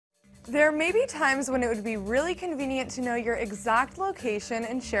There may be times when it would be really convenient to know your exact location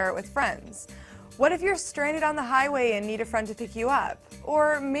and share it with friends. What if you're stranded on the highway and need a friend to pick you up?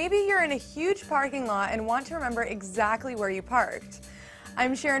 Or maybe you're in a huge parking lot and want to remember exactly where you parked.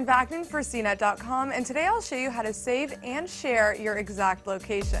 I'm Sharon Vaknin for CNET.com, and today I'll show you how to save and share your exact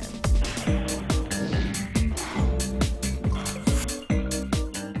location.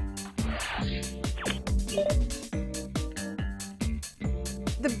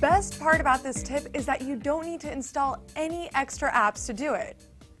 The best part about this tip is that you don't need to install any extra apps to do it.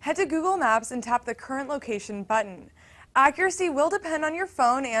 Head to Google Maps and tap the Current Location button. Accuracy will depend on your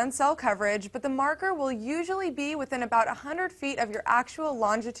phone and cell coverage, but the marker will usually be within about 100 feet of your actual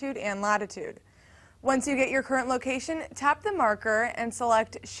longitude and latitude. Once you get your current location, tap the marker and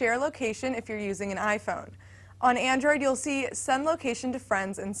select Share Location if you're using an iPhone. On Android, you'll see Send Location to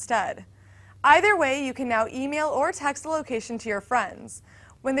Friends instead. Either way, you can now email or text the location to your friends.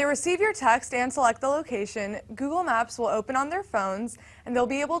 When they receive your text and select the location, Google Maps will open on their phones and they'll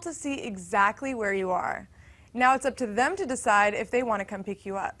be able to see exactly where you are. Now it's up to them to decide if they want to come pick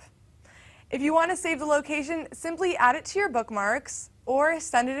you up. If you want to save the location, simply add it to your bookmarks or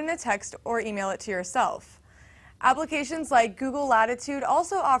send it in a text or email it to yourself. Applications like Google Latitude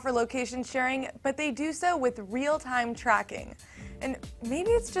also offer location sharing, but they do so with real-time tracking. And maybe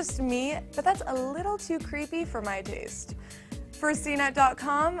it's just me, but that's a little too creepy for my taste. For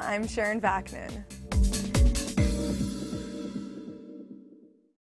CNET.com, I'm Sharon Vaknin.